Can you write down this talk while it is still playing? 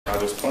I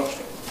just punched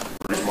him.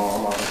 Pretty small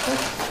amount of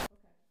punch.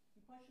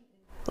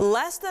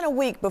 Less than a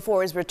week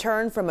before his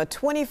return from a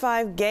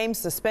 25-game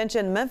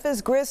suspension,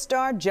 Memphis Grizz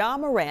star Ja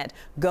Morant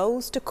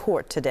goes to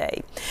court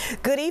today.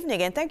 Good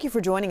evening and thank you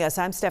for joining us.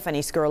 I'm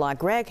Stephanie Skurlock.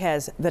 Greg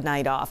has the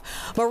night off.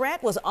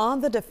 Morant was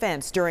on the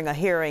defense during a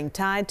hearing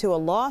tied to a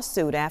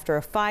lawsuit after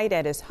a fight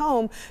at his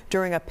home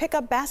during a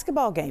pickup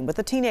basketball game with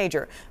a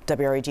teenager.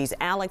 WREG's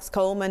Alex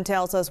Coleman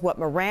tells us what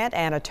Morant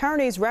and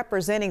attorneys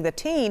representing the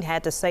teen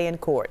had to say in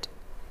court.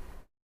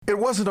 It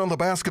wasn't on the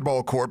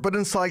basketball court, but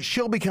inside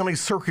Shelby County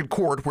Circuit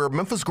Court, where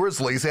Memphis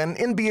Grizzlies and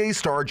NBA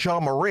star Ja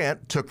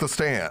Morant took the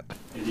stand.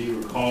 And do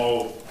you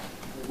recall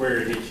where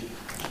it hit you?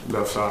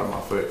 Left side of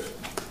my face.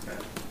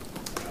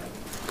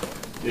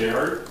 Did it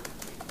hurt?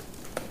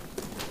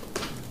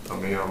 I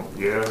mean,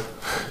 yeah.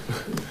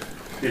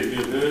 Did it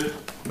feel good?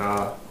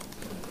 Nah.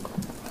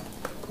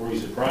 Were you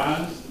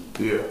surprised?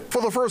 Yeah.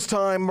 For the first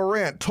time,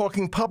 Morant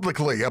talking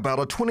publicly about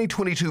a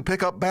 2022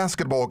 pickup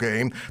basketball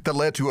game that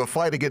led to a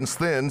fight against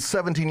then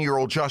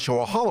 17-year-old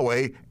Joshua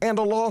Holloway and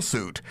a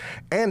lawsuit,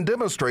 and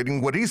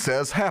demonstrating what he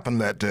says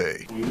happened that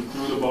day. When you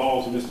threw the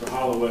ball to Mr.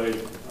 Holloway,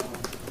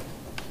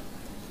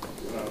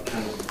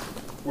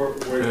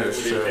 where did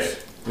his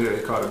chest. Yeah,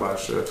 he caught it by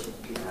his chest.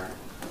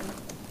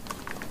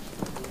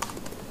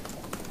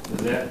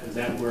 Is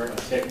that where a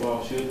tech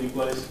ball should be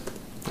placed?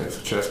 It's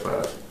a chest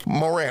pass.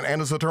 Morant and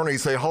his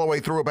attorneys say Holloway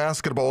threw a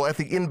basketball at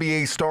the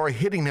NBA star,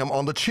 hitting him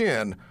on the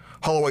chin.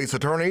 Holloway's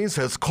attorneys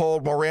has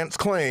called Morant's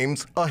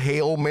claims a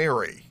Hail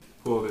Mary.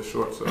 Pull this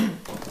short, so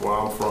where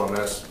I'm from,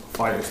 that's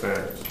fighting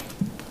standards.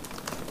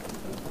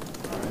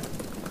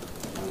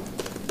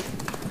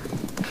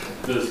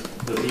 Does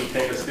he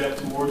take a step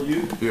toward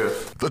you?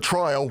 Yes. The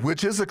trial,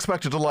 which is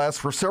expected to last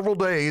for several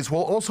days,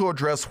 will also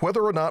address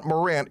whether or not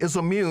Morant is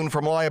immune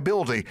from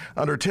liability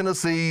under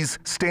Tennessee's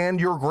Stand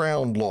Your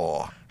Ground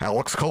law.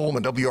 Alex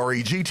Coleman,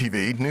 WREG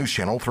TV, News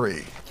Channel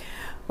 3.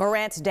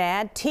 Morant's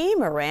dad, T.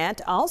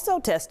 Morant, also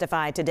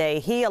testified today.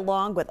 He,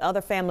 along with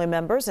other family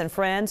members and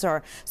friends,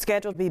 are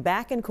scheduled to be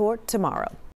back in court tomorrow.